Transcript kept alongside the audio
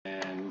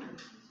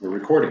We're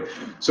recording.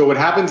 So what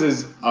happens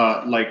is,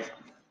 like,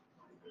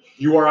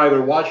 you are either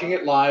watching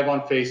it live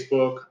on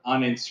Facebook,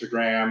 on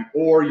Instagram,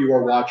 or you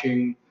are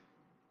watching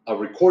a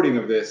recording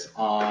of this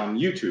on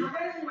YouTube.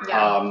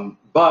 Yeah.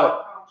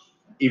 But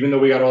even though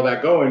we got all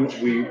that going,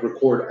 we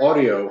record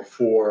audio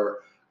for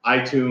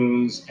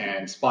iTunes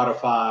and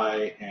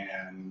Spotify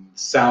and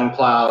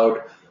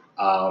SoundCloud.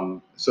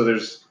 So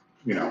there's,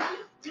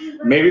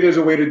 maybe there's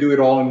a way to do it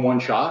all in one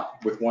shot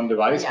with one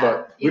device,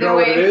 but we don't know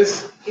what it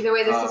is. Either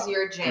way, this is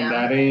your jam. And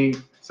that ain't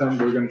something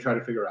we're going to try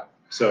to figure out.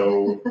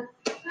 So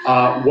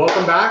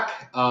welcome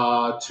back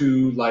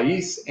to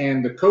Lais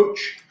and the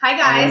coach. Hi,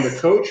 guys. I am the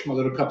coach. My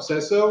little cup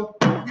says so.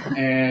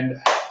 And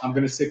I'm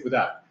going to stick with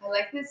that. I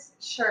like this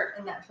shirt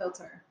and that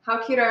filter.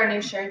 How cute are our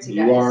new shirts, you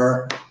guys? You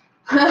are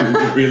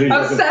really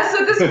obsessed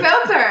with this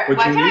filter.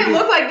 Why can't I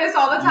look like this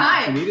all the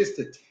time? You need us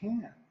to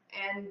tan.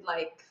 And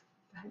like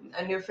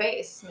a new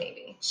face,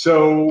 maybe.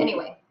 So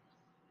anyway,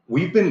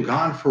 we've been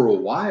gone for a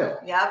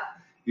while. Yep.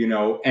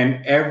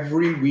 And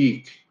every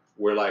week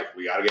we're like,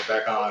 we got to get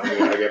back on. We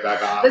got to get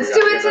back on. Let's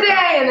do it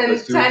today. And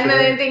then 10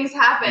 million things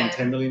happen. And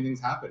 10 million things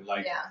happen.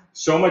 Like,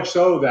 so much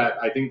so that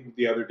I think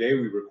the other day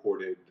we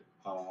recorded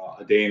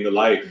a day in the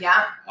life.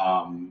 Yeah.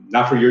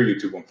 Not for your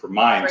YouTube one, for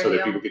mine, for so you.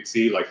 that people could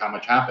see like how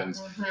much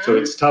happens. Mm-hmm. So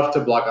it's tough to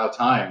block out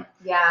time.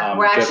 Yeah.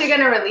 We're actually going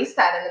to release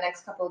that in the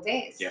next couple of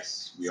days.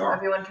 Yes, we so are.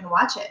 Everyone can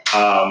watch it.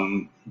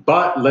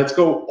 But let's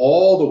go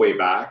all the way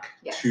back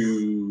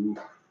to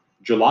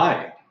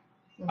July.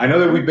 Mm-hmm. I know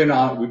that we've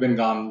been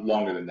gone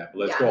longer than that, but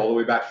let's go all the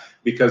way back,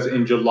 because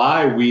in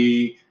July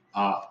we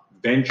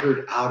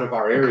ventured out of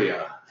our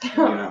area.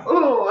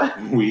 Ooh.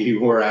 We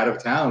were out of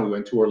town. We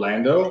went to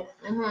Orlando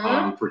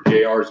for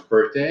JR's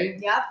birthday.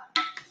 Yep.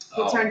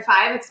 He turned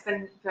 5. It's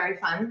been very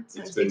fun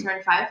since he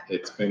turned 5.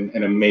 It's been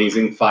an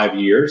amazing 5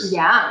 years.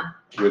 Yeah.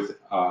 With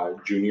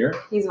Junior.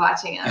 He's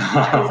watching us.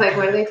 He's like,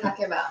 what are they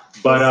talking about?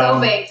 But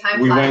so big.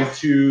 Time we flies. went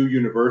to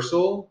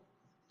Universal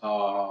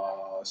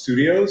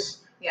Studios.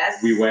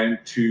 Yes. We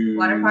went to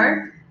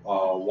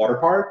Water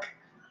Park.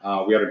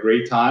 We had a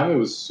great time. It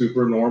was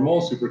super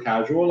normal, super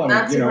casual.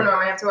 Not super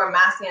normal. You have to wear a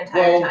mask the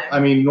entire time. I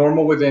mean,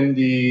 normal within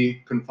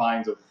the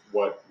confines of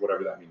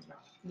whatever that means now.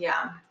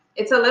 Yeah.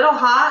 It's a little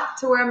hot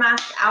to wear a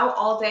mask out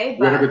all day,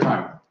 but we had a good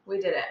time. We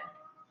did it.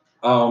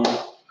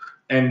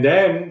 And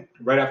then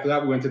right after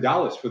that, we went to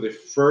Dallas for the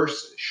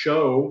first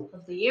show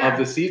of the year, of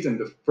the season,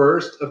 the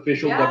first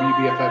official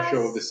WBFF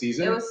show of the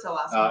season. It was so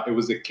awesome. It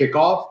was the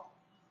kickoff.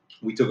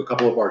 We took a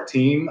couple of our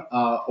team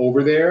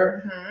over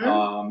there,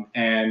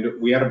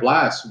 and we had a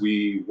blast.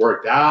 We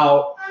worked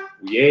out,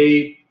 we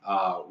ate,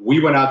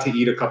 we went out to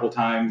eat a couple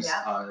times.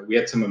 Yeah. We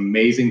had some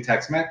amazing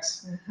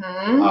Tex-Mex.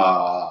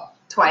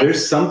 Twice.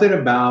 There's something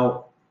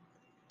about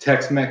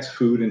Tex-Mex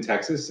food in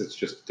Texas that's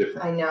just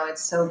different. I know,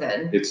 it's so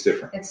good. It's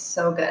different. It's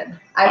so good.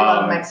 I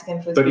love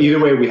Mexican food. But either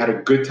way, we had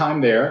a good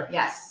time there.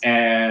 Yes.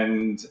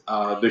 And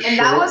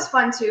that was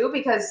fun too,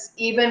 because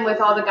even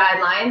with all the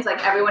guidelines,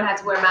 like everyone had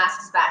to wear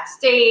masks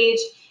backstage,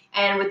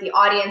 and with the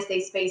audience, they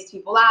spaced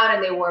people out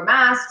and they wore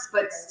masks,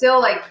 but still,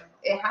 like,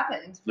 it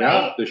happened,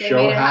 right? Yeah, the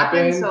show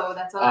happened. So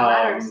that's all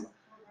that matters.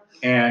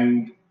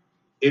 And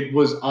it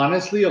was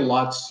honestly a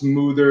lot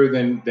smoother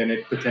than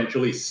it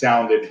potentially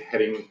sounded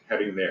heading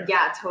there.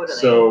 Yeah, totally.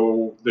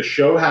 So the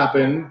show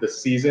happened. The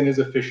season is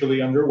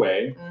officially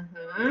underway.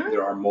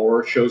 There are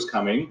more shows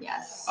coming.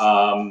 Yes.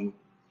 Some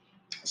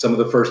of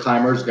the first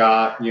timers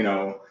got,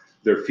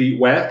 their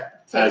feet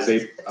wet as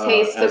they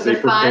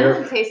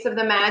prepare taste of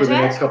the magic for the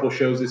next couple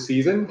shows this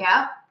season.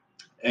 Yeah.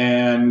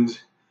 And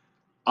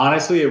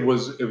honestly, it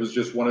was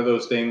just one of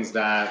those things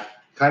that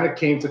kind of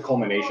came to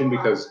culmination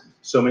because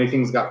so many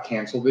things got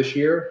canceled this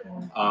year,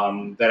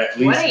 that at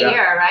least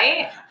year,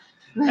 right?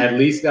 At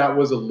least that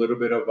was a little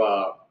bit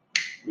of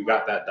we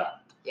got that done.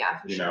 Yeah,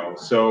 for sure.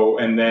 So,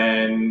 and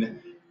then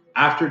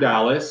after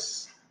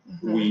Dallas,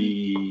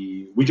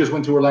 we just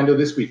went to Orlando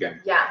this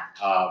weekend. Yeah.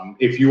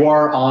 If you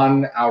are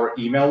on our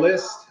email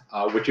list,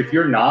 which if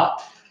you're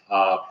not,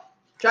 drop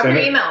your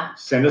email.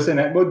 Send us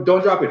well,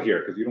 don't drop it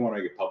here because you don't want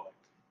to make it public.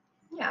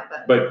 Yeah,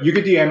 but you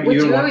could DM would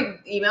either one. Would you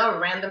email a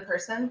random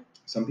person?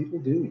 Some people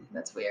do.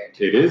 That's weird.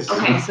 It is.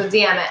 Okay, so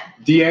DM it.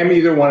 DM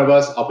either one of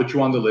us. I'll put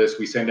you on the list.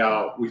 We send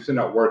out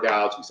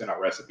workouts. We send out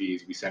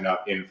recipes. We send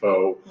out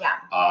info. Yeah.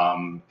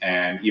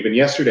 And even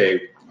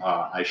yesterday,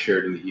 I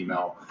shared in the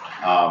email.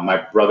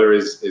 My brother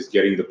is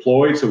getting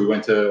deployed, so we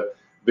went to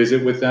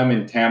visit with them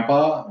in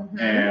Tampa,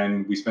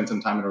 and we spent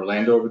some time in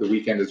Orlando over the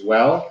weekend as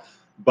well.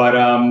 But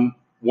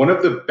one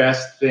of the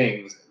best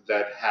things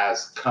that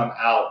has come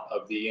out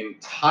of the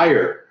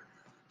entire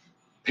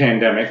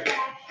pandemic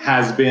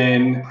has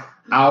been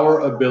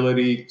our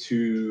ability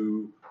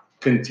to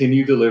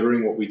continue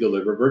delivering what we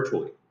deliver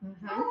virtually,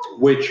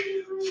 which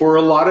for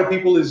a lot of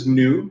people is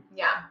new.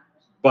 Yeah.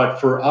 But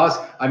for us,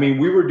 I mean,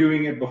 we were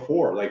doing it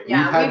before. Like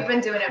we've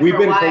been doing it for a while. We've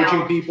been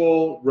coaching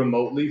people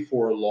remotely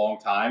for a long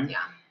time. Yeah.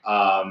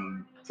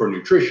 For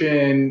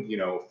nutrition,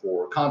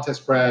 for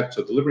contest prep,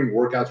 so delivering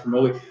workouts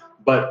remotely.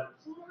 But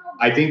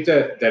I think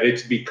that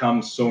it's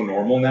become so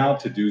normal now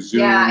to do Zooms.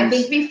 Yeah, I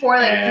think before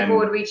people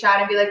would reach out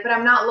and be like, but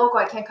I'm not local,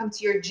 I can't come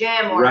to your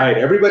gym. Or right,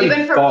 everybody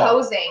even for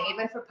posing,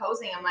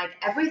 I'm like,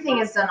 everything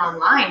is done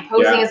online.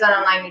 Posing is done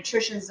online,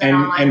 nutrition is done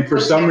online. And for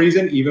some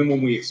reason, even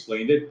when we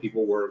explained it,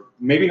 people were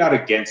maybe not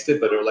against it,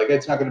 but they were like,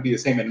 it's not going to be the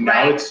same. And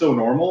now it's so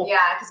normal. Yeah,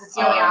 because it's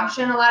the only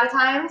option a lot of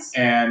times.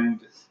 And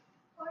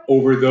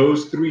over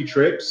those 3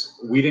 trips,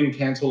 we didn't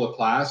cancel a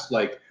class.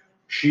 Like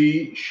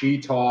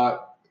she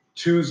taught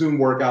 2 Zoom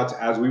workouts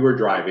as we were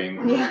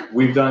driving. Yeah.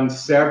 We've done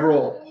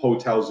several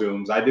hotel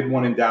Zooms. I did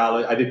 1 in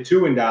Dallas. I did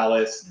 2 in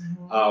Dallas.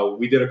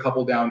 We did a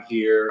couple down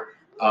here.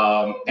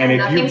 And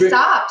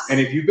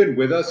if you've been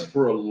with us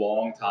for a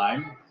long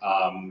time,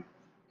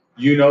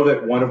 you know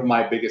that one of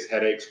my biggest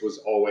headaches was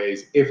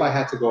always, if I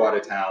had to go out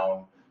of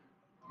town,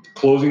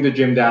 closing the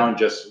gym down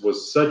just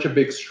was such a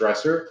big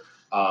stressor,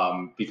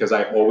 because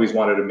I always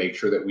wanted to make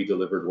sure that we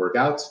delivered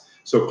workouts.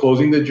 So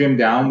closing the gym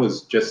down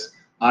was just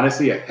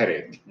honestly a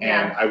headache,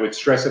 and I would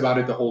stress about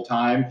it the whole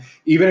time,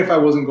 even if I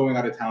wasn't going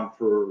out of town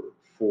for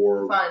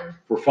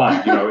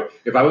fun. You know,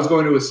 if I was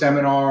going to a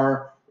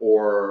seminar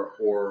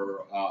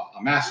or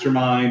a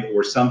mastermind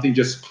or something,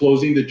 just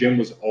closing the gym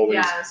was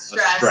always a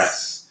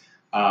stress.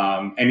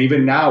 And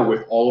even now,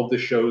 with all of the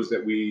shows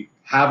that we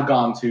have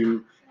gone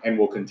to and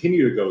will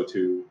continue to go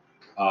to,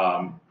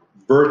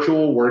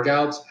 virtual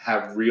workouts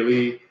have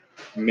really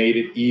made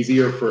it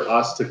easier for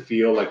us to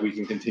feel like we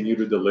can continue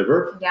to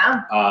deliver.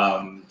 Yeah.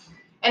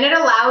 And it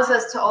allows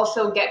us to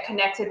also get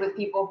connected with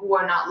people who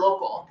are not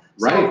local.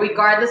 So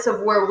regardless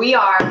of where we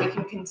are, we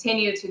can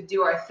continue to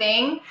do our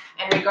thing.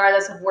 And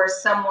regardless of where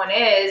someone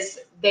is,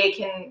 they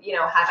can, you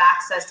know, have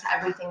access to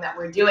everything that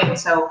we're doing.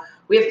 So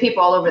we have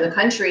people all over the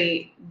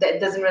country that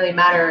doesn't really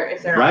matter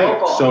if they're not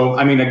local. So,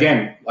 I mean,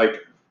 again,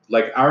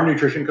 like our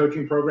nutrition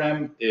coaching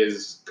program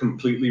is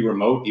completely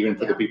remote, even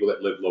for the people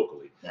that live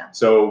locally. Yeah.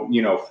 So,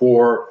 you know,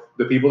 for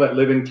the people that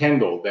live in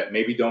Kendall that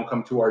maybe don't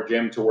come to our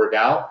gym to work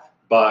out,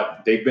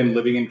 but they've been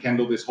living in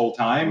Kendall this whole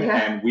time,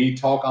 and we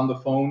talk on the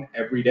phone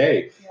every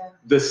day. Yeah.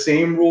 The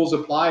same rules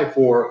apply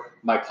for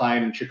my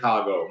client in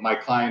Chicago, my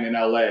client in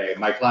LA,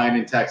 my client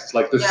in Texas.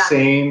 Like the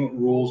same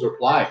rules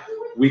apply.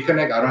 We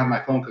connect. I don't have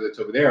my phone because it's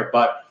over there,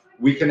 but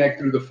we connect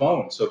through the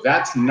phone. So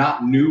that's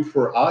not new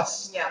for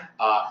us. Yeah.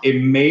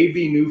 It may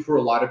be new for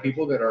a lot of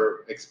people that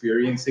are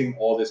experiencing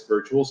all this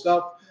virtual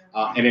stuff.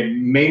 And it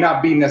may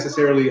not be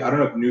necessarily, I don't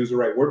know if new is the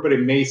right word, but it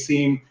may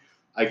seem,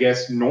 I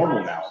guess,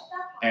 normal now.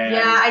 And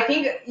yeah, I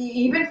think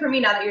even for me,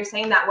 now that you're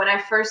saying that, when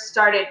I first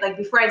started, like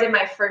before I did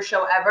my first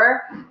show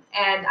ever,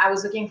 and I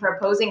was looking for a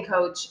posing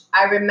coach,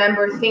 I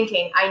remember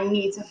thinking, I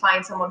need to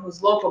find someone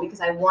who's local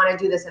because I want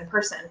to do this in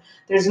person.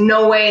 There's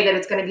no way that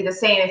it's going to be the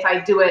same if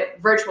I do it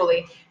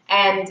virtually.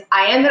 And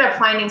I ended up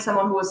finding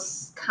someone who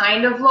was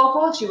kind of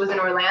local. She was in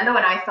Orlando,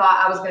 and I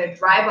thought I was going to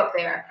drive up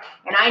there.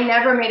 And I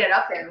never made it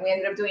up there. We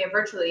ended up doing it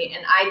virtually.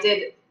 And I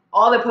did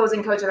all the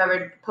posing coaching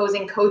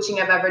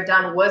I've ever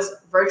done was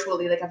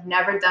virtually. Like, I've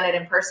never done it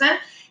in person.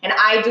 And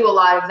I do a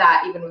lot of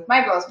that even with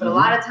my girls. But a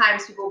lot of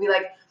times people will be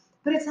like,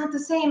 but it's not the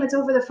same. It's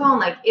over the phone.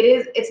 Like, it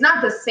is. It's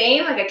not the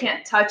same. Like, I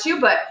can't touch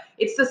you, but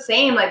it's the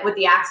same. Like, with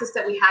the access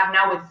that we have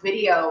now with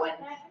video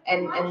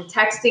and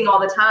texting all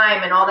the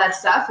time and all that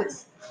stuff,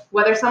 it's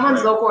whether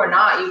someone's local or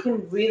not, you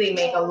can really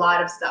make a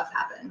lot of stuff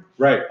happen.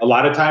 Right. A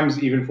lot of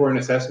times, even for an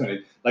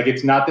assessment, like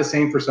it's not the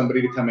same for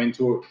somebody to come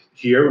into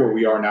here where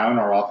we are now in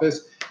our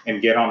office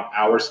and get on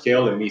our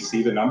scale and me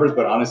see the numbers.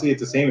 But honestly,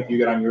 it's the same if you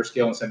get on your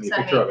scale and send me a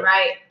picture of it.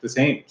 Right. The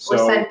same. So,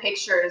 or send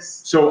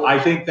pictures. So I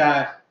think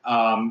that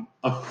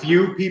a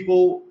few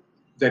people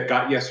that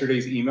got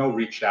yesterday's email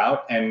reached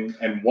out, and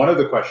one of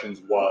the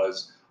questions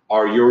was,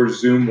 are your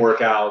Zoom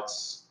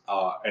workouts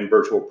and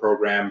virtual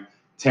program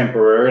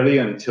temporarily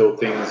until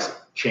things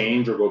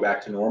change or go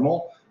back to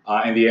normal?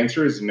 And the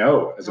answer is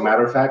no. As a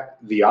matter of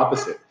fact, the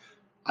opposite.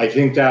 I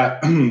think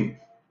that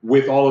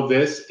with all of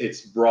this,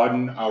 it's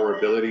broadened our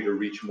ability to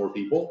reach more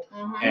people.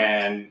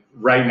 And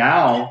right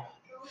now,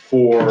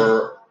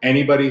 for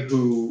anybody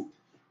who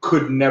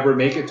could never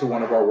make it to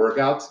one of our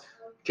workouts,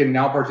 can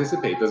now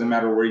participate. Doesn't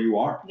matter where you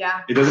are.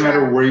 Yeah. It doesn't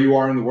matter where you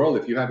are in the world.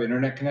 If you have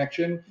internet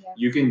connection,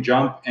 you can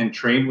jump and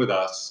train with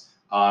us,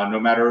 no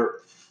matter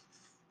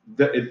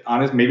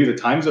maybe the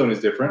time zone is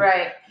different.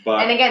 Right.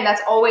 But, and again,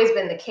 that's always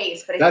been the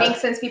case. But I think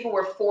since people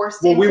were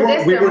forced into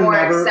this, they're more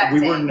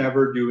accepting. We were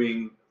never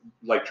doing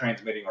like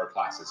transmitting our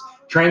classes.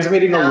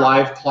 Transmitting a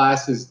live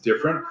class is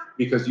different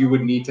because you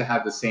would need to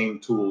have the same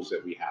tools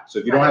that we have. So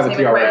if you don't have a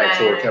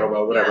TRX or a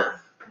kettlebell,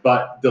 whatever,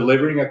 but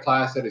delivering a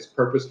class that is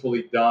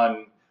purposefully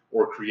done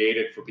or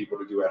created for people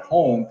to do at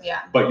home,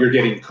 but you're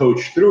getting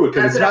coached through it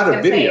because it's not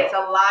a video. It's a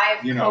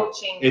live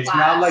coaching It's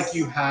class. not like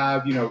you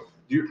have, do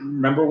you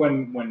remember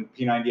when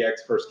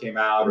P90X first came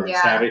out or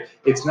Insanity?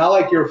 It's not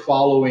like you're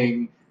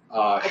following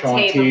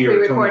Sean T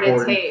or Tony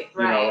Gordon, tape,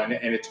 right.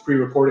 And it's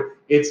pre-recorded.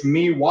 It's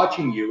me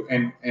watching you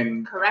and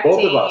Correcting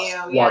both of us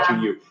you, watching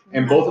you.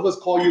 And Mhm. both of us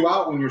call you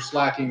out when you're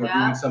slacking or Yeah.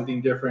 doing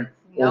something different,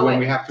 or Know when it.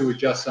 we have to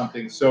adjust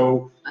something.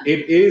 So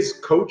it is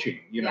coaching.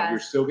 You know, Yes. you're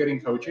still getting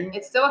coaching.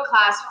 It's still a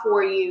class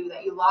for you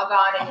that you log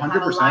on and you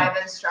have a 100%. live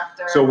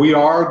instructor. So we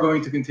are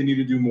going to continue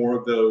to do more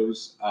of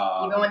those.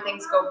 Even when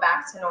things go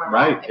back to normal,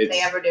 Right. if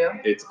they ever do.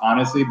 It's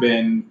honestly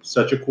been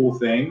such a cool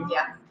thing.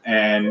 Yeah.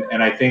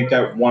 And I think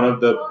that one of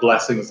the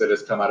blessings that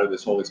has come out of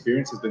this whole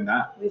experience has been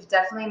that. We've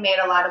definitely made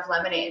a lot of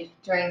lemonade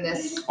during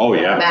this Oh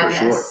yeah, madness.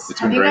 for sure. It's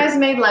Have been you great. guys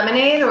made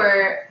lemonade,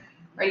 or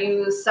are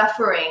you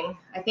suffering?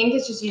 I think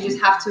it's just you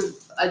just have to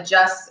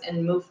adjust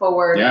and move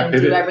forward and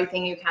pivot. do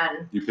everything you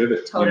can. You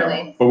pivot. Totally.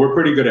 You know, but we're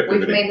pretty good at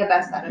We've pivoting. made the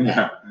best out of it.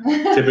 Yeah.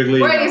 Typically,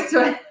 We're you know, used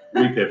to it.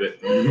 we pivot.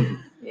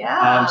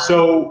 Yeah.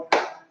 So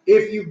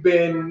if you've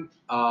been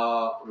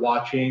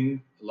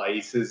watching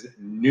Laisa's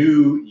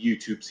new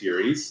YouTube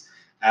series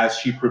as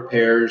she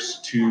prepares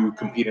to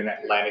compete in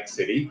Atlantic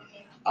City,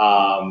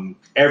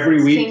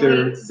 every week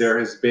 16 weeks. there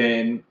has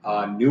been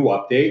a new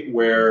update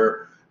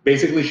where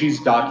basically she's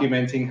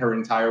documenting her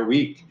entire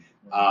week.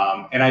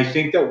 And I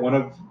think that one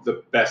of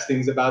the best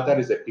things about that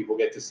is that people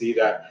get to see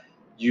that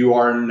you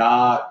are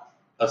not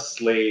a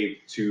slave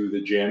to the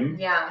gym,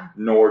 Yeah.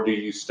 nor do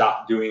you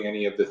stop doing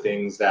any of the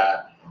things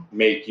that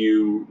make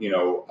you, you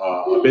know,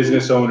 a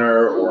business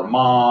owner or a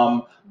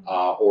mom,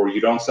 or you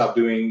don't stop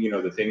doing, you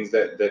know, the things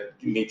that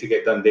you need to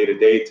get done day to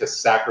day to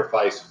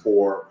sacrifice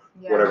for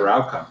Yeah. whatever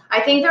outcome.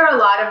 I think there are a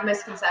lot of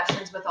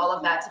misconceptions with all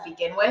of that to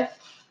begin with,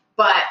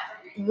 but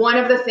one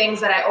of the things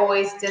that I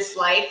always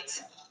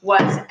disliked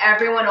was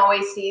everyone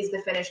always sees the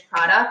finished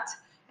product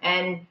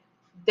and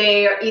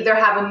they either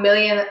have a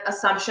million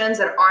assumptions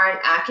that aren't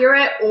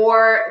accurate,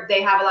 or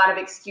they have a lot of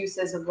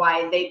excuses of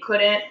why they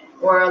couldn't,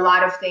 or a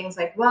lot of things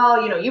like,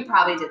 well, you know, you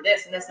probably did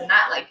this and this and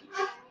that. Like,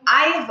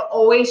 I've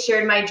always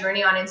shared my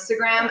journey on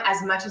Instagram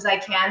as much as I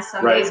can,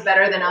 some Right. days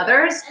better than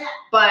others,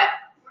 but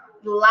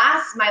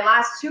my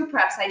last two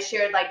preps, I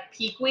shared like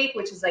peak week,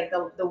 which is like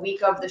the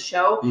week of the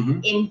show,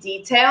 Mhm. in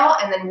detail,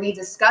 and then we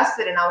discussed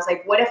it, and I was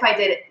like, what if I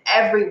did it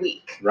every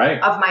week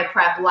Right. of my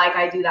prep like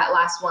I do that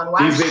last one,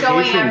 where These I'm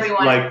showing vacations,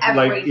 everyone like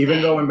everything.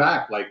 even going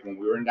back, like when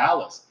we were in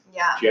Dallas,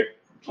 Yeah, she had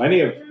plenty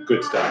of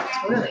good stuff.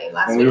 totally.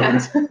 Last When we were,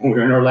 weekend. when we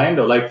were in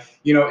Orlando, like,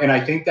 you know, and I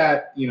think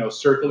that, you know,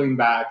 circling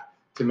back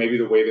to maybe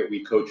the way that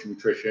we coach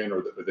nutrition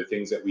or the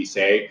things that we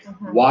say,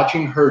 Mhm.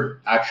 watching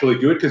her actually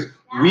do it, because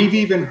we've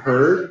even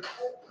heard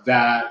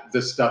that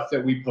the stuff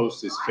that we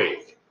post is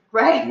fake.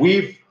 Right.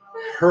 We've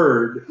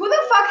heard Who the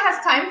fuck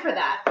has time for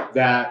that?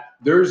 that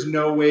there's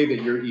no way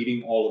that you're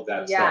eating all of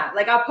that Yeah, stuff.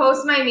 like I'll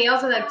post my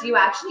meals and like, do you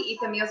actually eat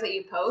the meals that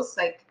you post?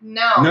 Like,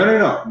 no.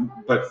 No.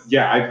 But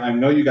yeah, I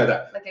know you got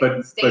that. Like,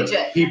 But stage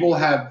it. people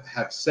have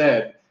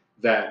said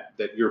that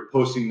you're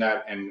posting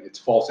that and it's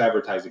false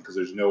advertising because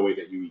there's no way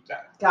that you eat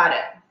that. Got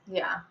it.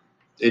 Yeah.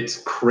 It's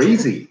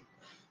crazy.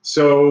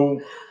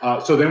 So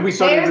then we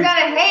started. Haters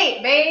gonna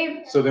hate,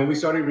 babe. So then we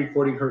started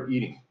recording her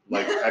eating,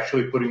 like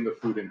actually putting the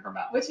food in her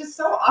mouth. Which is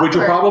so awkward, Which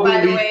will probably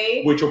by the lead.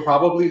 way. Which will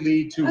probably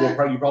lead to. You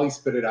probably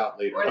spit it out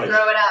later. Or Like,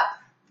 throw it up.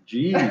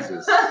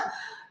 Jesus.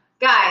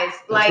 Guys,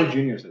 That's like, what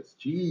Junior says.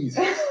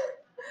 Jesus.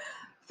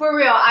 for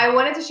real, I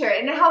wanted to share it,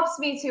 and it helps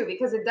me too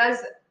because it does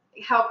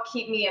help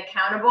keep me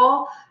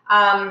accountable,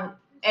 and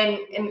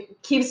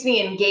keeps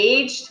me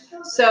engaged.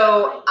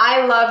 So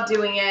I love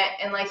doing it,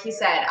 and like he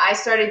said, I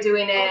started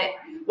doing it.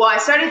 Well, I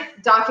started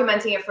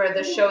documenting it for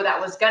the show that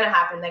was gonna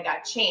happen that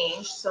got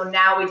changed. So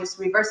now we just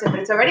reverse it, but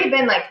it's already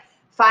been like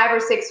 5 or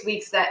 6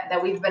 weeks that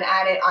we've been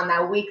at it on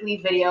that weekly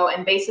video,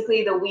 and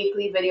basically the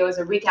weekly video is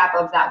a recap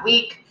of that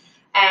week,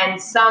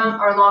 and some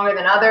are longer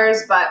than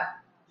others, but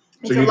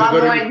it's So a you lot can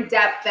go more to- in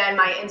depth than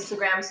my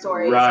Instagram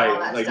stories and all Right.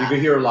 that Like stuff. you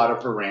can hear a lot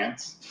of her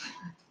rants.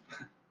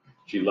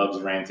 She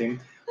loves ranting.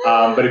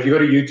 But if you go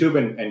to YouTube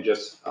and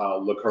just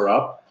look her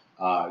up,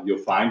 you'll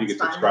find you can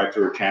It's fun. subscribe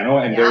to her channel,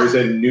 and Yeah. there is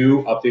a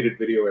new updated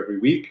video every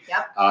week.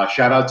 Yep.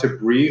 Shout out to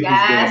Bree, Yes,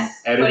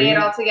 who's been editing putting it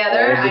all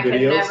together. all the I could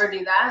videos. never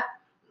do that.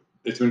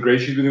 It's been great.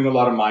 She's been doing a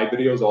lot of my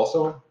videos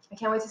also. I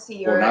can't wait to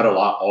see Well, not a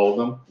lot, all of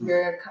them.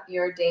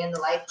 your day in the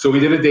life. So we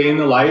did a day in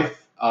the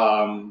life,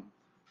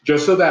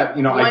 just so that I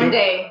One think,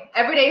 day,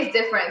 every day is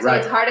different, so right.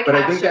 it's hard to But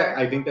capture.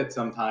 I think that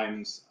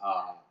sometimes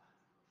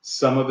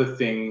some of the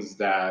things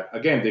that,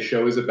 again, the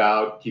show is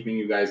about keeping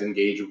you guys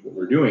engaged with what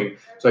we're doing.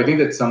 So I think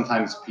that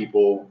sometimes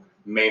people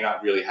may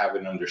not really have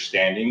an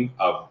understanding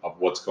of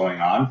what's going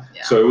on.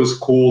 Yeah. So it was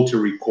cool to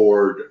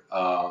record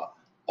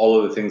all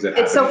of the things that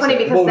happened. It's so funny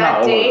because Well, not that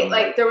all of day, them,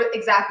 like there was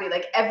exactly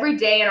like every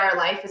day in our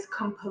life is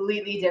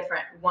completely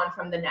different one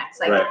from the next.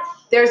 Like Right.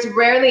 there's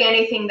rarely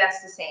anything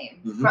that's the same.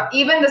 Mhm.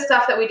 Even the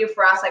stuff that we do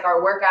for us, like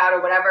our workout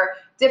or whatever,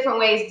 different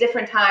ways,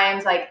 different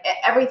times, like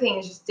everything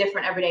is just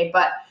different every day.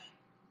 But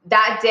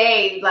that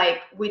day,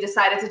 like we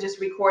decided to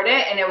just record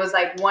it, and it was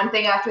like one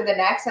thing after the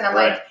next, and I'm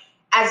Right. like,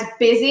 as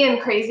busy and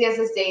crazy as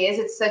this day is,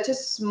 it's such a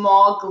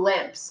small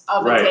glimpse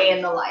of a day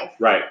in the life.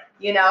 Right.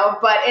 You know,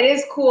 but it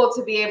is cool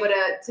to be able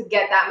to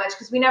get that much,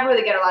 because we never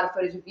really get a lot of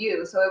footage of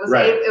you. So it was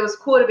it was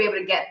cool to be able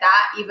to get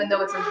that, even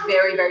though it's a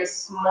very, very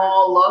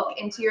small look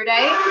into your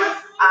day.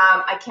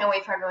 I can't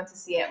wait for everyone to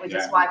see it. We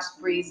just watched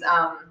Bree's.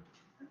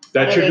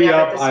 That should be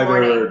up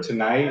either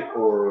tonight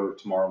or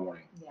tomorrow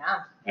morning.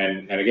 Yeah.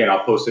 And again,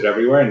 I'll post it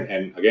everywhere.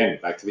 And again,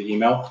 back to the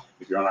email.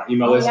 If you're on our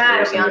email list,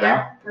 we'll send it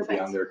out. It'll be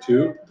on there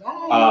too.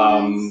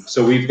 Yes.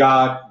 So we've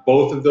got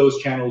both of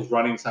those channels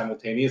running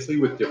simultaneously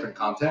with different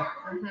content.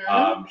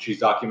 She's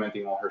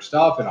documenting all her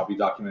stuff, and I'll be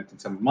documenting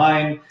some of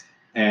mine.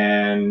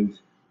 And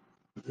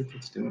what are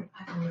kids doing?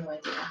 I have no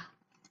idea.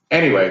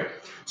 Anyway,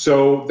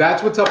 so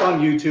that's what's up on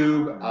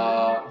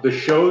YouTube. The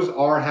shows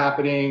are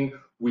happening.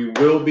 We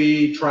will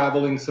be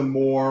traveling some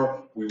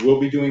more. We will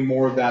be doing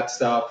more of that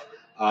stuff.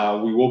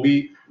 We will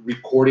be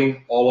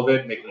recording all of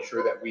it, making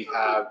sure that we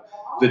have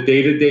the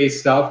day-to-day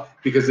stuff,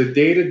 because the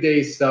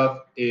day-to-day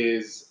stuff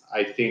is,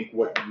 I think,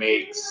 what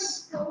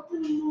makes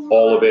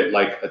all of it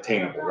like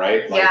attainable,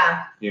 right? Like,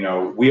 you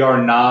know, we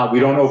don't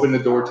open the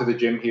door to the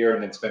gym here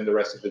and then spend the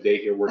rest of the day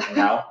here working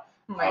out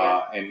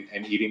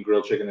and eating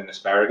grilled chicken and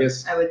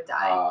asparagus. I would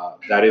die.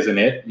 That isn't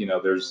it. You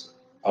know, there's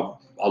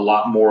a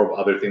lot more of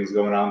other things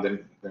going on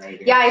than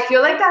anything else. I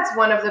feel like that's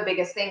one of the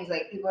biggest things.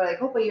 Like, people are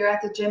like, oh, but you're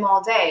at the gym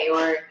all day,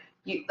 or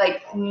you,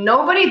 like,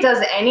 nobody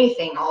does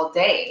anything all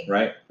day.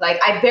 Right.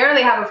 Like, I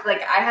barely have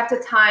I have to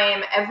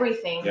time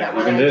everything that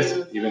we're gonna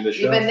do. Even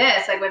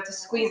this, like, we have to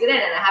squeeze it in,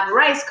 and I have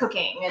rice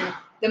cooking and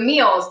the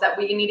meals that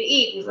we need to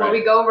eat before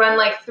we go run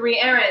like 3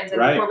 errands,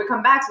 and before we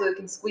come back, so we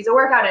can squeeze a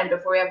workout in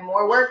before we have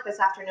more work this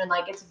afternoon.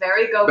 Like, it's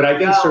very go. But I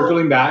think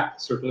circling back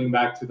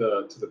to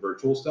the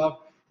virtual stuff,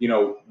 you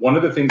know, one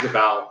of the things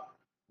about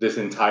this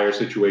entire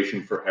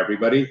situation for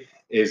everybody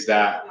is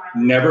that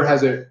never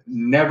has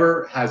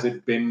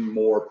it been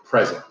more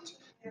present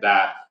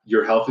that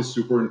your health is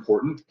super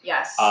important.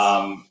 Yes.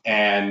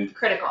 And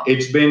critical.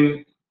 It's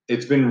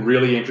been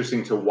really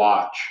interesting to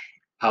watch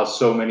how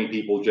so many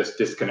people just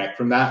disconnect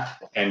from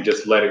that and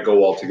just let it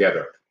go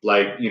altogether.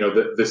 Like, you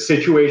know, the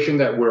situation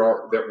that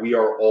we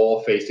are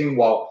all facing,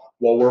 while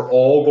we're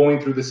all going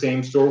through the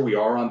same store, we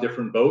are on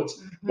different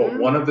boats. But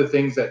one of the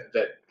things that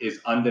is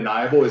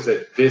undeniable is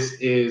that this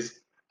is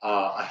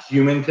a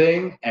human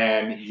thing,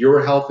 and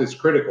your health is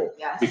critical.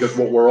 Yes. Because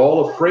what we're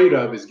all afraid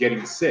of is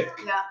getting sick.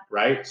 Yeah.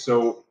 Right?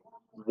 So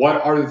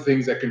what are the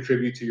things that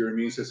contribute to your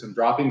immune system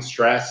dropping?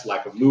 Stress,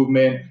 lack of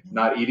movement,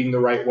 not eating the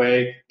right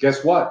way.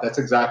 Guess what? That's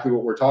exactly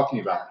what we're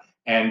talking about.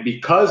 And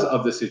because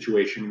of the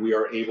situation, we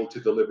are able to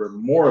deliver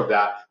more of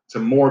that to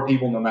more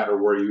people, no matter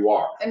where you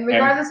are. And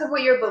regardless of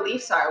what your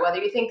beliefs are, whether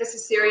you think this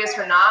is serious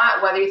or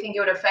not, whether you think it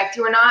would affect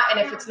you or not, and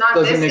if it's not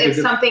this,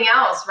 it's something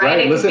else, right?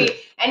 It could be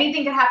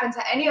anything could happen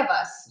to any of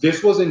us.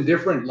 This wasn't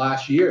different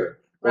last year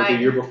or the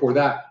year before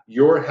that.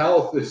 Your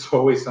health is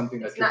always something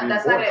that should be important,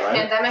 that's not a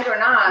pandemic or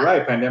not.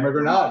 Right, pandemic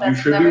or not. You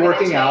should be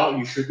working out.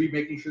 You should be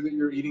making sure that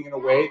you're eating in a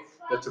way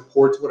that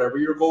supports whatever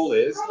your goal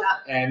is.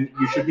 Yeah. And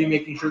you should be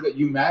making sure that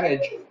you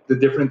manage the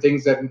different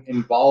things that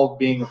involve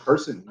being a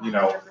person. You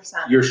know,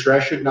 100%. Your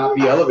stress should not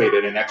be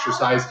elevated, and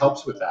exercise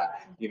helps with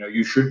that. You know,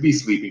 you should be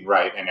sleeping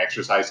right, and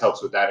exercise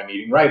helps with that, and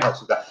eating right helps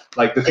with that.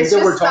 Like the things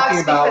that we're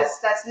talking about. Because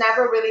that's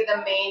never really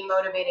the main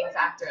motivating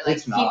factor.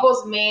 Like,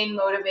 people's main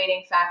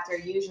motivating factor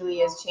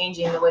usually is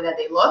changing the way that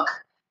they look,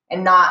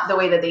 and not the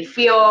way that they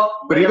feel.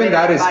 But even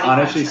that is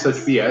honestly such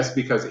BS,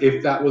 because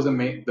if that was the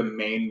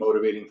main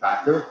motivating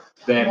factor,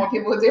 then more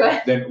people would do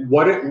it. Then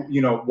what's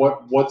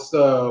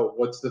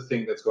the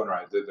thing that's going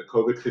on? The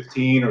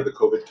COVID-15 or the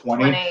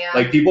COVID-20?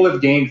 Like, people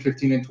have gained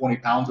 15 and 20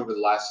 pounds over the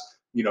last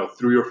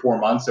 3 or 4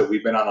 months that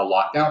we've been on a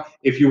lockdown.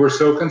 If you were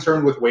so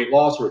concerned with weight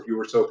loss, or if you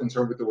were so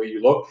concerned with the way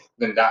you look,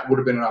 then that would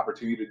have been an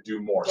opportunity to do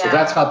more. Yeah. So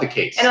that's not the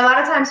case. And a lot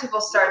of times people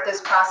start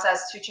this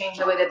process to change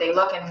the way that they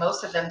look, and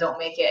most of them don't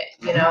make it,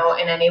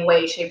 in any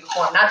way, shape, or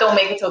form. Not don't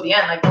make it till the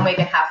end, like, don't make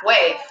it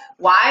halfway.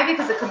 Why?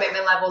 Because the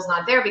commitment level is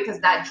not there, because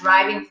that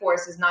driving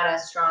force is not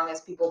as strong as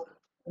people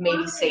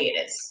maybe say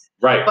it is.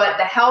 Right. But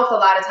the health a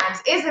lot of times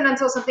isn't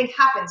until something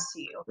happens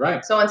to you.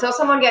 Right. So until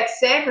someone gets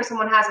sick or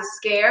someone has a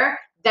scare,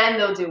 then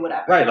they'll do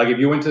whatever. Right. Like, if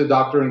you went to the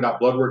doctor and got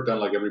blood work done,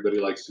 like everybody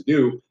likes to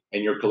do,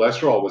 and your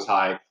cholesterol was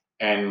high,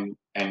 and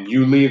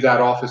you leave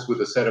that office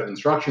with a set of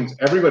instructions,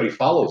 everybody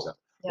follows them.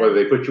 Yeah. Whether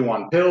they put you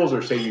on pills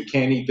or say you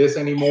can't eat this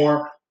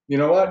anymore, you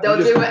know what?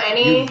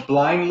 You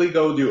blindly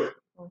go do it.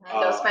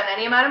 Mm-hmm. They'll spend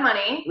any amount of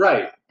money.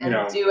 Right. And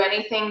do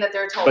anything that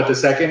they're told. But the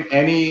second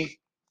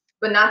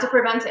But not to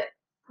prevent it.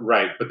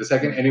 Right. But the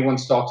second anyone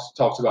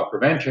talks about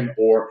prevention,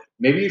 or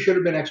maybe you should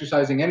have been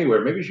exercising anywhere.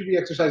 Maybe you should be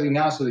exercising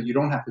now so that you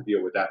don't have to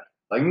deal with that.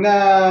 Like,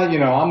 nah,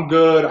 I'm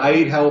good. I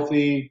eat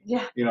healthy.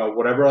 Yeah.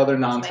 Whatever other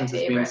nonsense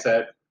is being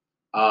said.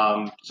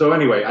 So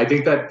anyway, I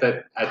think that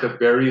at the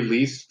very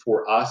least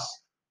for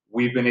us,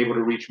 we've been able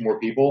to reach more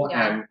people.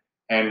 Yeah.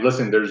 And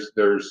listen,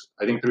 there's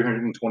I think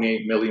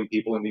 328 million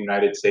people in the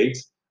United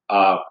States.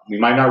 We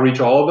might not reach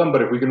all of them,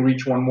 but if we can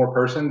reach one more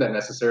person that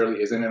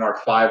necessarily isn't in our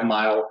 5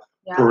 mile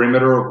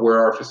perimeter of where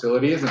our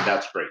facility is, and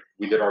that's great.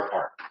 We did our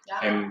part,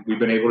 and we've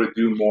been able to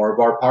do more of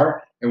our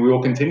part, and we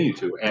will continue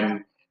to.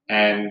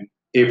 And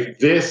if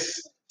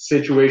this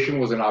situation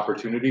was an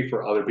opportunity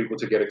for other people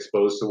to get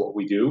exposed to what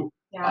we do,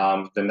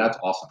 then that's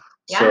awesome.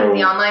 Yeah, so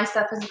the online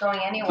stuff isn't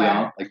going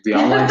anywhere. The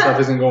online stuff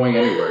isn't going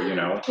anywhere,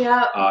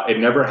 Yeah. It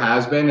never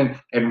has been.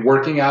 And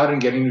working out and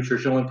getting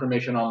nutritional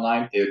information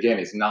online, again,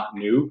 is not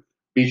new.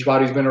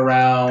 Beachbody's been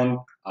around.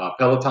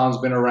 Peloton's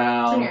been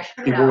around.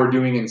 People were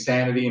doing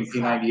Insanity and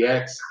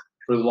P90X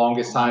for the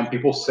longest time.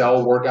 People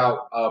sell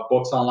workout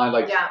books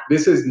online.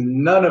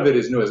 None of it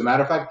is new. As a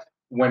matter of fact,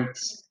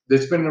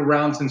 it's been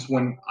around since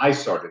when I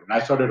started, and I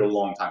started a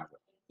long time ago.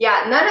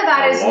 Yeah, none of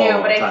that is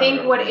new, but I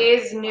think what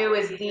is new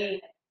is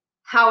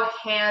how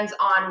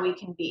hands-on we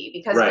can be.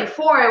 Because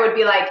before it would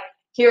be like,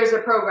 here's a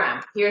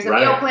program, here's a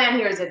meal plan,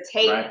 here's a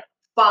tape,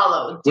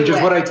 follow, Which is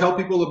what I tell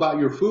people about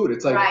your food.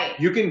 It's like,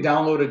 you can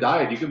download a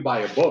diet, you can buy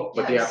a book,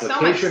 but the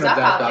application of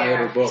that diet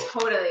or book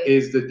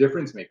is the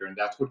difference maker. And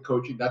that's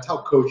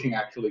how coaching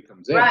actually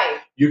comes in.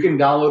 You can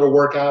download a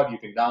workout, you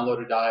can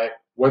download a diet,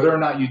 whether or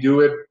not you do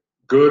it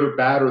good or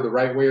bad or the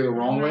right way or the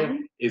wrong way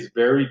is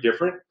very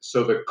different.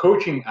 So the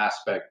coaching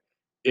aspect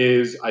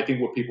is, I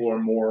think, what people are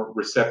more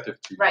receptive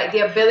to. Right,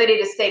 the ability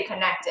to stay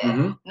connected.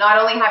 Not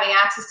only having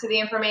access to the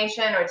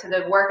information or to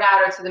the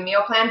workout or to the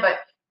meal plan, but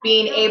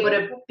being able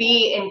to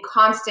be in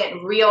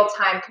constant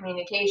real-time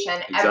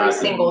communication every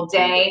single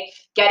day,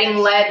 getting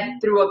led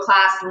through a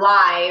class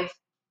live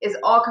is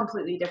all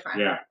completely different.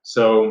 Yeah,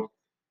 so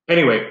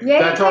anyway,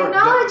 that's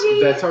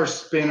our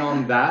spin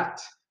on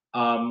that.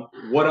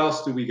 What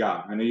else do we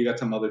got? I know you got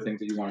some other things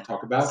that you want to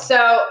talk about.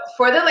 So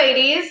for the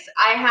ladies,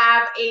 I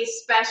have a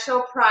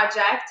special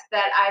project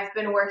that I've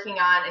been working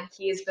on, and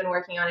he's been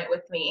working on it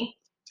with me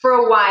for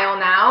a while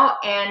now,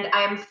 and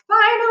I'm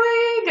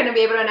finally going to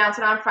be able to announce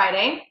it on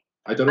Friday.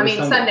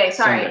 Sunday.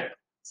 Sorry.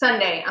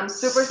 Sunday. I'm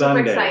super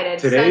excited.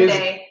 Today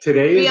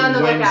is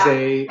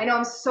Wednesday. I know,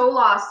 I'm so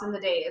lost in the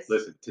days.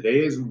 Listen, today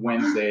is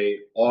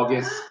Wednesday,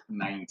 August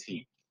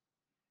 19th,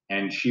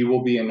 and she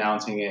will be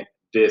announcing it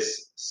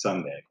this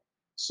Sunday.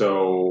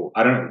 So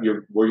I don't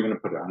know, where are you going to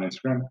put it on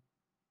Instagram?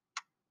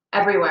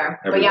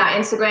 Everywhere. But yeah,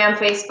 Instagram,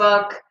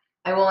 Facebook,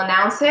 I will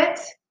announce it.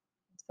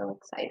 I'm so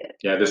excited.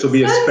 Yeah, this will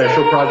be a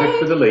special project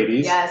for the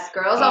ladies. Yes,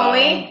 girls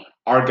only.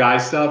 Our guy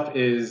stuff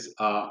is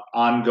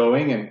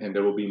ongoing, and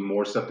there will be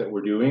more stuff that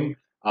we're doing.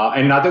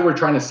 And not that we're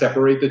trying to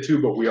separate the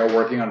two, but we are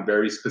working on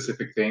very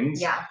specific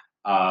things. Yeah.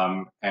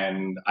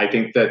 And I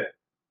think that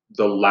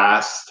the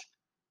last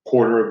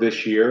quarter of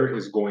this year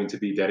is going to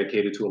be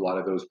dedicated to a lot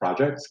of those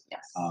projects. Yes.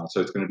 So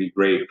it's going to be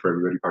great for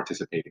everybody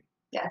participating.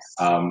 Yes.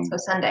 So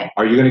Sunday.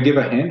 Are you going to give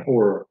a hint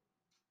or?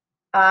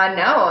 No,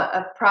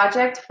 a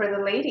project for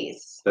the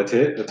ladies. That's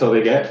it? That's all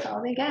they get? That's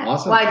all they get.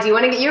 Awesome. Why, do you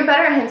want to get, you're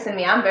better at hints than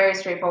me. I'm very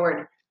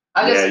straightforward.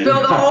 I'll just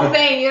spill the whole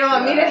thing. You don't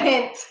want me to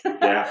hint.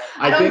 Yeah.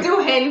 I don't do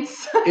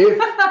hints.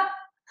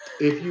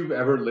 If you've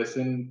ever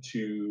listened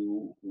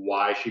to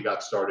why she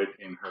got started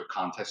in her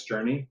contest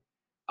journey,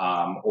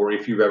 or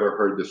if you've ever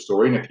heard the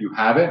story, and if you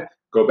haven't,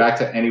 go back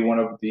to any one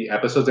of the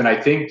episodes. And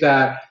I think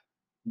that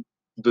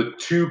the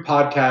 2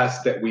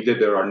 podcasts that we did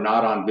that are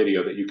not on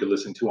video that you could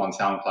listen to on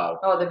SoundCloud.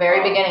 Oh, the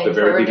very beginning. The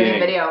very beginning.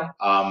 Doing video.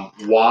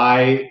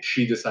 Why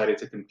she decided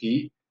to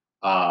compete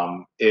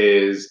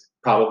is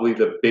probably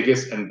the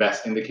biggest and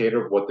best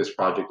indicator of what this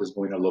project is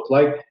going to look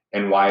like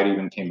and why it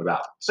even came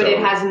about. But it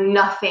has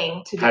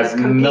nothing to do with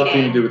competing.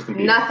 Nothing to do with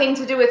competing. Nothing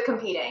to do with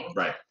competing.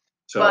 Right.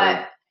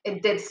 But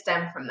it did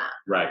stem from that.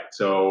 Right.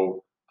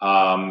 So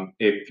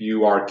if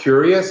you are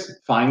curious,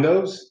 find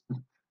those.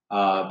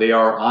 They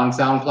are on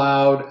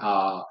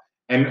SoundCloud.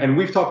 And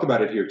we've talked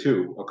about it here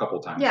too a couple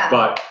times. Yeah.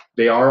 But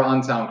they are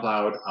on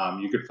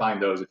SoundCloud. You could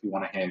find those if you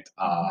want a hint.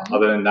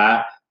 Other than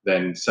that,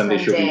 then Sunday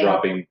she'll be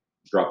dropping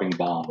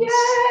bombs. Yay!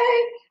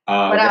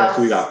 What else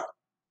do we got? Is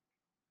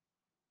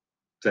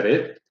that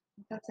it?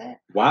 That's it.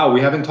 Wow, we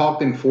haven't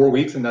talked in 4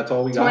 weeks, and that's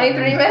all we got.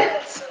 23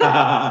 minutes.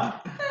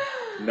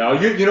 No,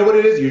 you know what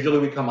it is? Usually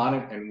we come on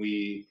and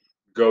we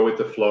go with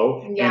the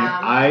flow.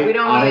 Yeah. And we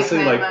don't honestly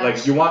really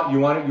like you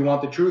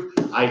want the truth?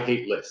 I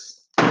hate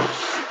lists.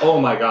 Oh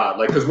my God.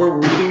 Like, because we're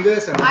reading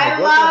this and I'm like,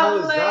 what the hell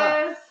is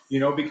that? You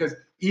know, because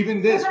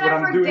even this, what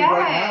I'm doing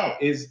right now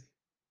is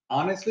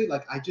honestly,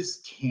 like, I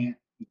just can't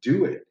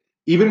do it.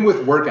 Even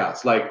with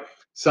workouts, like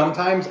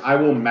sometimes I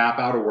will map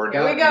out a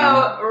workout. Here we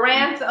go.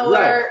 Rant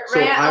alert.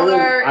 Right. Rant So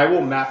alert. I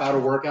will map out a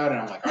workout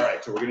and I'm like, all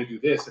right, so we're going to do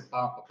this and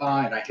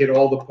and I hit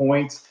all the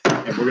points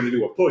and we're going to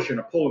do a push and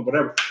a pull and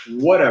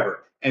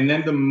whatever. And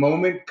then the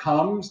moment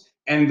comes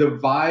and the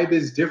vibe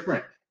is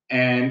different.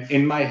 And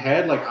in my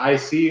head, like I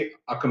see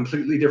a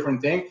completely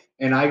different thing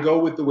and I go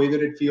with the way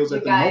that it feels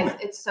at the moment.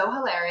 It's so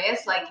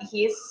hilarious. Like,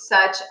 he's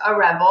such a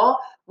rebel.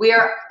 We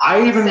are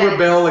opposites. I even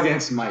rebel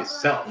against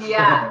myself.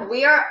 Yeah,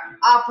 we are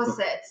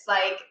opposites,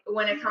 like,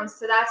 when it comes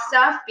to that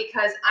stuff,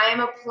 because I am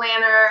a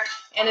planner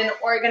and an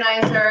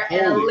organizer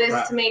and a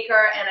list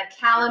maker and a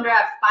calendar. I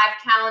have 5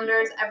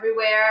 calendars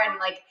everywhere, and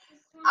like,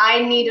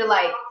 I need to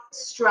like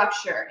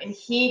structure, and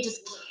he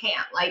just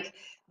can't. Like,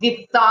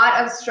 the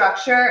thought of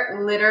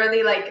structure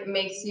literally like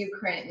makes you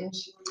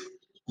cringe.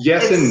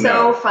 Yes It's and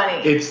no. so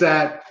funny. It's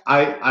that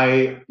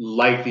I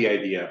like the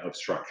idea of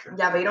structure.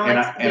 Yeah, but you don't and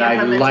like the I like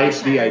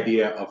implementation. the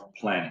idea of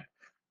planning.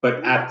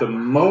 But at the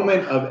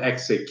moment of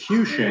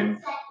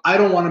execution, I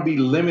don't want to be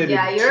limited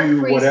you're a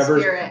to free whatever.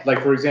 spirit.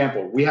 Like, for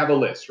example, we have a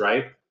list,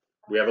 right?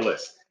 We have a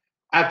list.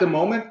 At the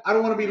moment, I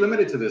don't want to be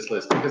limited to this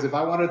list, because if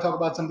I want to talk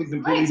about something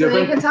completely so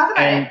different you can talk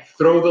about and it.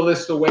 throw the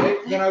list away,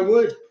 then I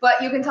would.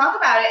 But you can talk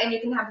about it, and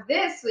you can have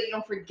this so that you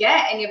don't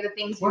forget any of the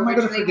things you What am I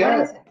going to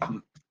originally forget?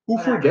 wanted. Who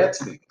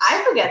forgets things?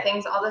 I forget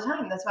things all the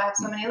time. That's why I have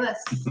so many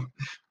lists.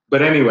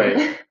 But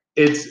anyway,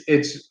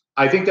 it's.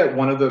 I think that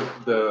one of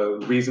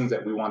the reasons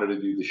that we wanted to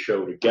do the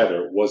show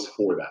together was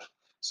for that,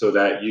 so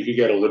that you could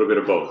get a little bit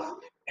of both,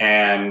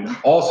 and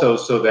also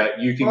so that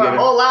you can get a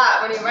whole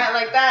lot when you rant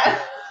like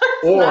that.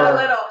 Not a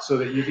little. So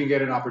that you can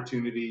get an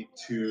opportunity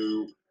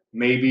to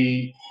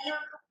maybe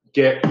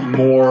get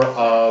more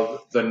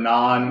of the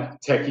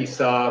non-techie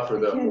stuff or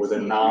the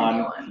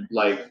non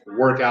like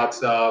workout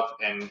stuff,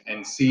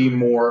 and see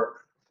more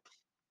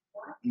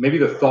maybe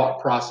the thought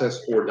process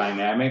or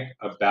dynamic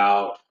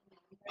about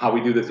how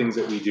we do the things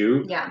that we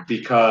do. Yeah.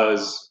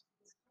 Because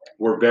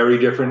we're very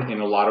different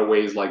in a lot of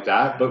ways like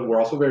that, but we're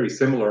also very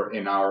similar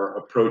in our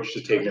approach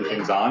to taking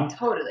things on.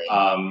 Totally.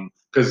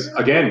 Because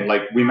again,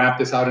 like, we mapped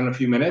this out in a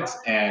few minutes,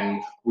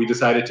 and we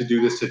decided to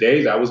do this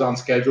today. That was on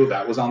schedule.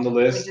 That was on the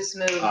list. We just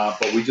moved.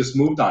 But we just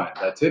moved on it.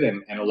 That's it.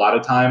 And a lot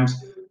of times,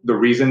 the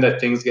reason that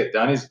things get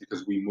done is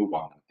because we move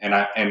on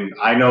them. And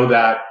I know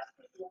that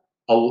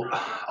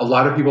a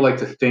lot of people like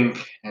to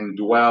think and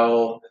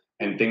dwell,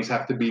 and things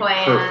have to be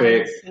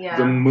perfect. Yeah.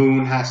 The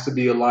moon has to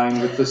be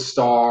aligned with the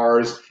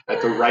stars at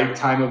the right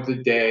time of the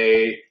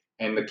day,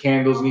 and the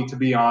candles need to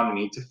be on and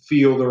need to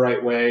feel the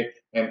right way.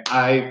 And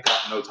I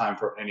got no time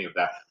for any of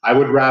that. I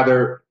would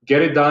rather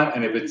get it done,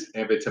 and if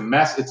it's a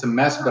mess, it's a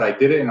mess, but I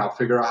did it, and I'll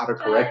figure out how to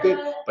correct it,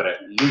 but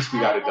at least we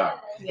got it done.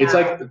 Yeah. It's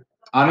like,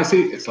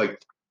 honestly, it's like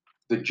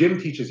the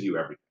gym teaches you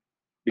everything,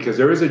 because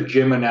there is a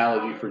gym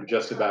analogy for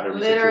just about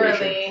every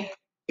situation.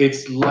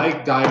 It's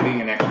like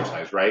dieting and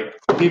exercise, right?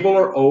 People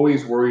are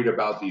always worried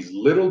about these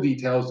little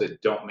details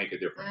that don't make a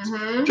difference.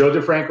 Mm-hmm. Joe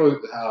DeFranco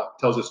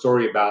tells a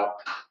story about,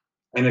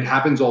 and it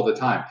happens all the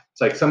time.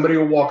 It's like somebody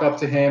will walk up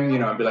to him,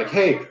 and be like,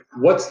 "Hey,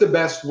 what's the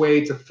best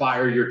way to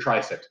fire your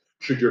triceps?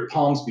 Should your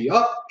palms be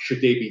up?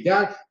 Should they be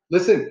down?"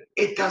 Listen,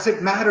 it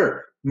doesn't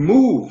matter.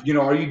 Move.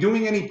 Are you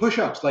doing any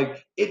push-ups?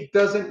 Like, it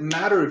doesn't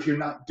matter if you're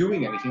not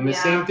doing anything. The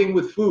same thing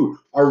with food.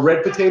 Are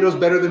red potatoes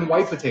better than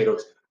white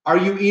potatoes? Are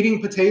you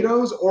eating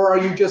potatoes, or are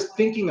you just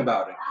thinking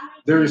about it?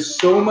 There is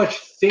so much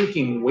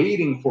thinking,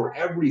 waiting for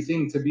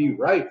everything to be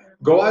right.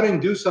 Go out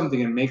and do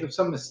something and make up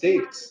some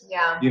mistakes.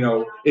 Yeah.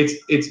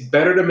 It's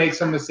better to make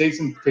some mistakes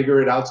and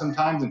figure it out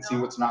sometimes and see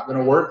what's not going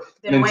to work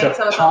than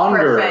to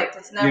ponder. Perfect.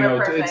 It's never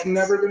perfect. It's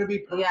never going to be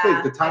perfect.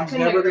 Yeah, the time's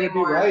never going to be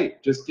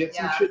right. Just get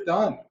some shit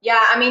done.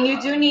 Yeah, I mean,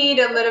 you do need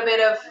a little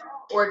bit of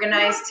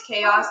organized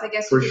chaos, I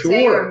guess you could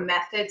say, or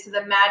method to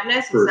the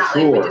madness. It's not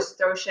like we just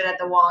throw shit at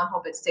the wall and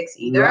hope it sticks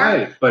either.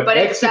 Right, but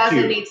it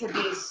doesn't need to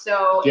be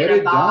so get in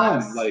it a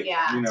box. done. Like,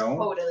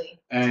 Totally.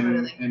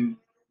 And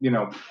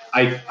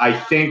I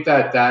think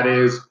that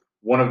is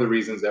one of the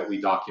reasons that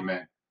we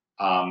document,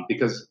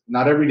 because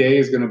not every day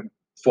is going to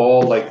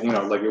fall like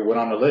it would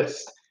on the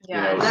list.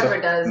 Yeah, it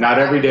never does. Not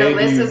every day. The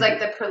list is like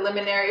the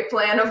preliminary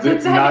plan of the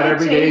day. Not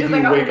every day do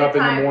you like wake up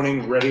in the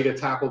morning ready to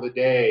tackle the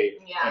day.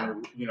 Yeah.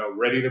 And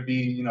ready to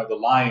be the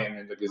lion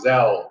and the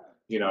gazelle.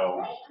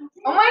 Oh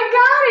my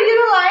God, are you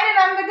the lion and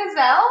I'm the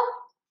gazelle?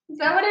 Is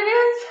that what it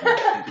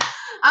is?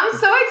 I'm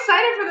so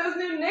excited for those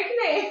new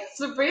nicknames.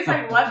 Sabri's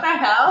like, what the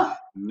hell?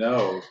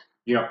 No.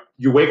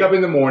 You wake up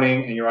in the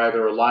morning and you're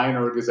either a lion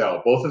or a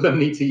gazelle. Both of them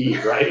need to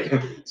eat,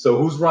 right? So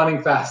who's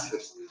running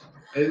fastest?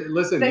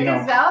 Listen, the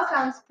gazelle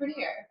sounds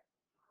prettier.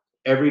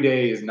 Every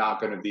day is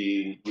not going to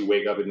be you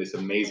wake up in this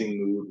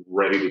amazing mood,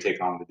 ready to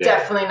take on the day.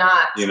 Definitely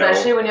not,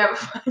 especially when you have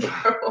a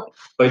 5-year-old.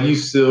 But you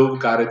still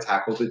got to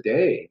tackle the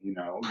day.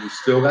 You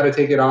still got to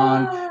take it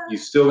on. You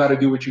still got to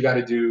do what you got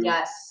to do.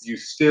 Yes. You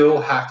still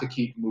have to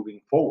keep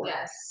moving forward.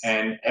 Yes.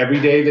 And every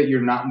day that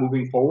you're not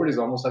moving forward is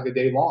almost like a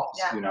day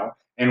lost. Yeah.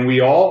 And we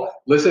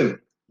all listen.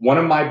 One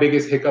of my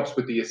biggest hiccups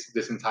with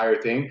this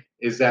entire thing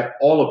is that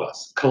all of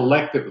us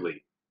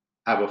collectively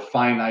have a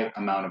finite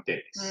amount of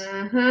days.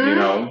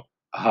 Mm-hmm.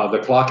 The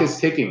clock is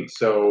ticking.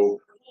 So,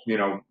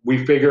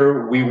 we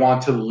figure we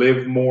want to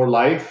live more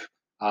life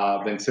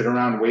than sit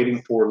around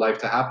waiting for life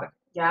to happen.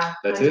 Yeah,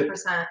 that's 100%.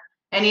 it.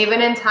 And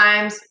even in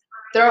times,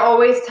 there are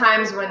always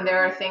times when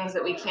there are things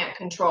that we can't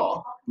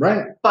control.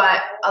 Right.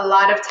 But a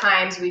lot of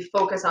times we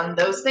focus on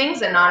those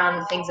things and not on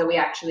the things that we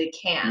actually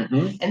can.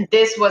 Mm-hmm. And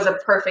this was a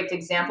perfect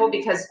example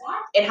because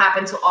it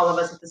happened to all of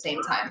us at the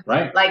same time.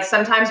 Right. Like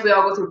sometimes we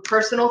all go through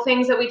personal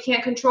things that we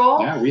can't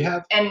control. Yeah, we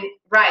have. And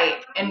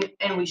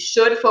we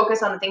should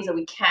focus on the things that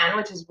we can,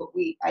 which is what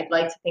I'd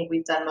like to think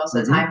we've done most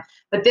of the time.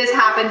 But this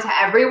happened to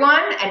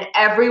everyone, and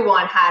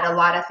everyone had a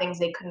lot of things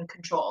they couldn't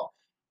control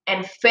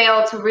and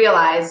failed to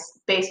realize,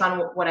 based on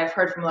what I've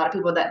heard from a lot of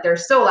people, that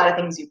there's still a lot of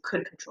things you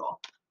could control.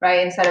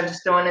 right? Instead of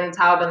just throwing in the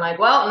towel and like,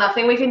 well,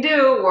 nothing we can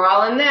do. We're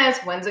all in this.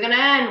 When's it gonna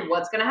end?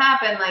 What's gonna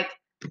happen? Like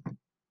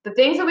the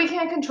things that we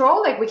can't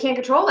control, like we can't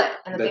control it,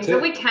 and the That's things it.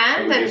 that we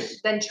can, And we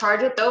then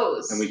charge at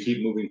those. and we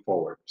keep moving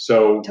forward.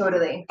 So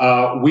Totally.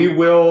 we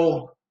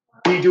will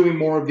be doing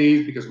more of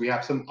these because we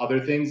have some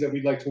other things that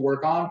we'd like to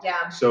work on.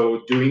 Yeah.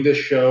 So doing this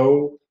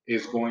show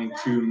is going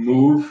to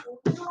move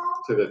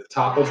to the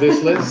top of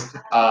this list.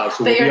 So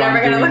we'll be on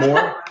doing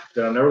more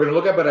that I'm never going to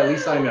look at, but at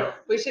least I know.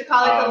 We should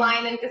call it the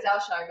Lion and Gazelle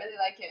Show. I really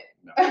like it.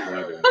 No, we're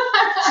not doing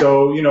that.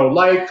 So, you know,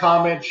 like,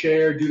 comment,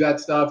 share, do that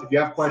stuff. If you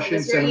have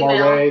questions, send them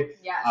our way.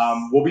 Yes.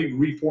 We'll be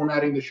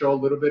reformatting the show a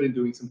little bit and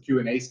doing some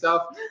Q&A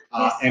stuff.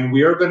 Yes. And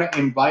we are going to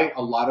invite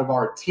a lot of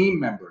our team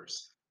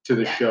members to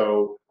the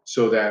show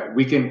so that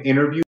we can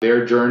interview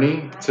their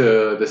journey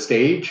to the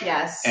stage.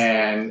 Yes.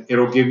 And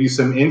it'll give you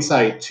some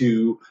insight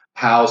to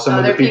how some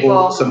Other of the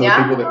people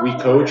yeah. that we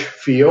coach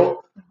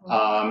feel,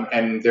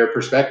 and their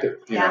perspective,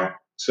 you know.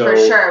 So for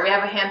sure, we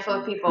have a handful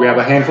of people. We have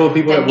a handful of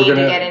people that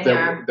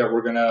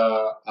we're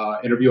gonna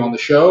interview on the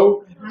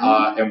show,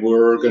 and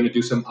we're gonna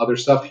do some other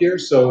stuff here.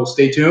 So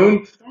stay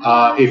tuned.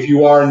 If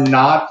you are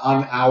not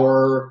on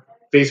our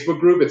Facebook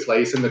group, it's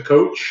Lais and the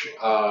Coach.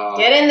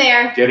 Get in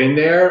there. Get in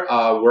there.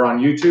 We're on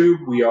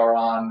YouTube. We are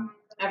on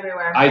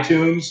everywhere.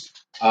 iTunes.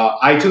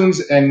 iTunes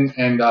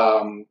and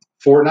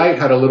Fortnite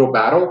had a little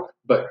battle,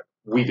 but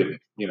we didn't.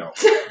 You know,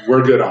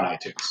 we're good on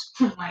iTunes.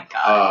 Oh my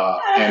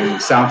god. And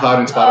SoundCloud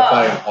and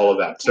Spotify and all of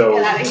that. So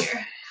get out of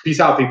here. Peace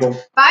out, people.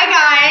 Bye,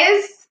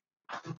 guys.